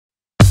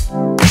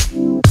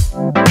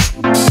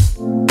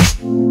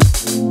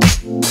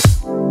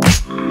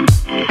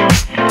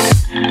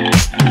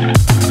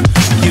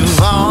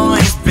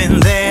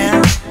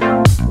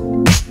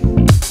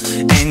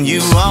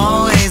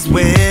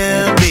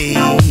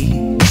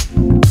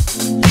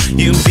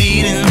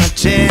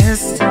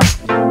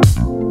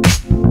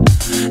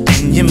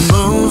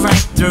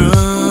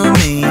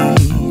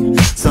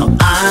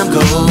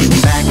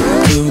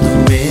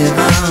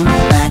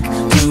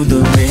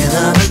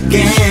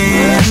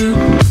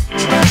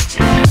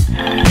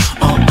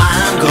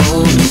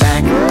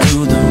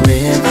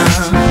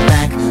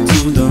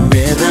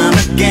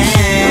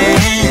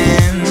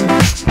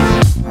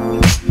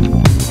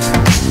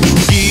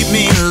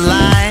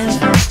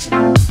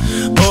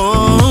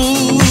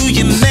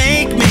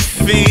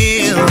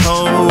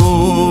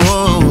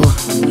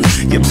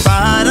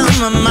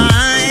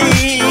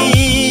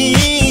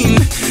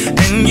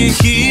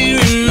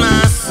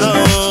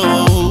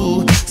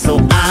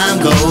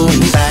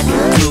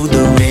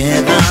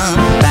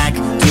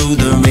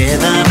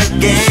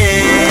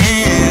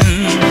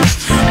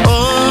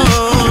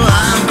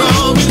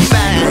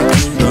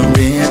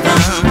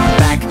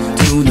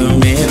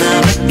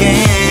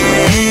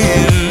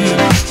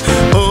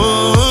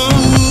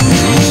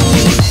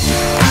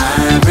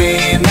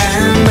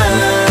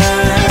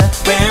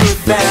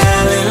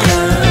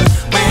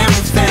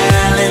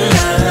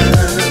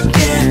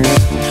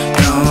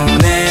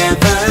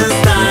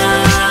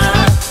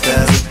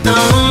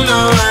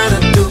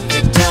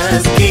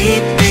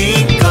keep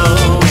me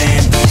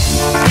going.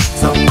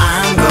 So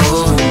I'm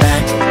going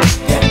back,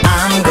 yeah,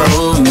 I'm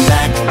going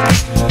back,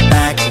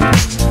 back,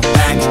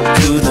 back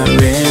to the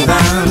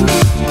rhythm.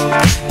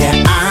 Yeah,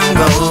 I'm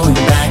going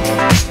back,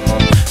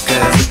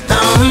 'cause I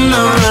don't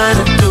know what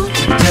to do,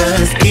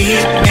 just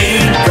keep me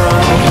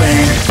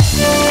going.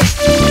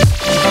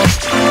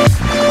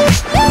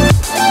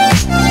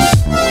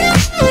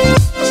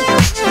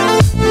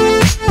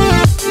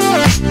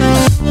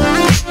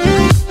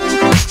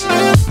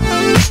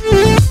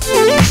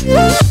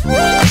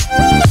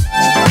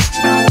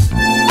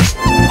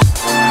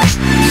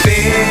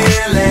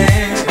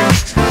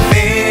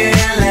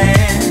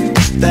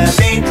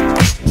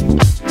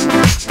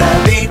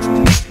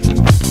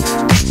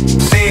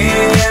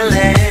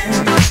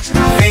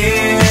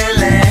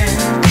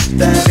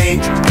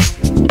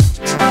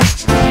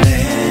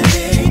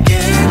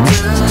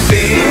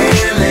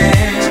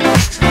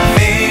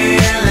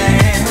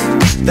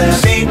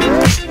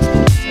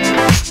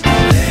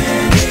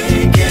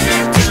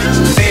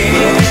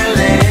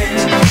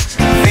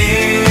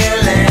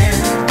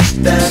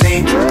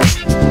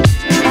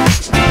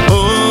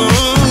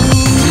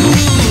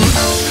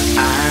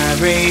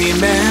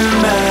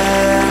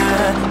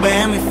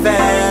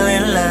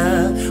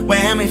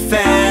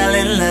 Fell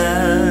in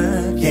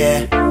love,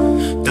 yeah.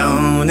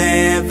 Don't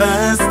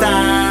ever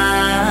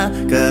stop,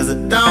 'cause I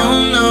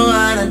don't know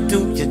what to do,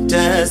 you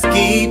just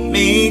keep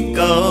me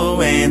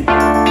going.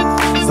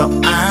 So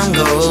I'm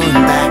going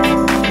back,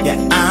 yeah,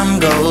 I'm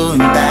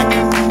going back,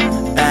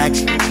 back,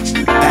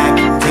 back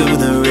to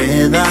the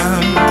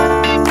rhythm.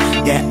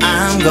 Yeah,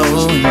 I'm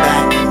going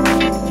back,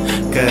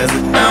 'cause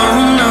I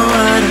don't know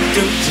what to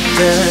do, you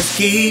just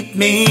keep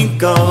me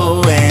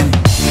going.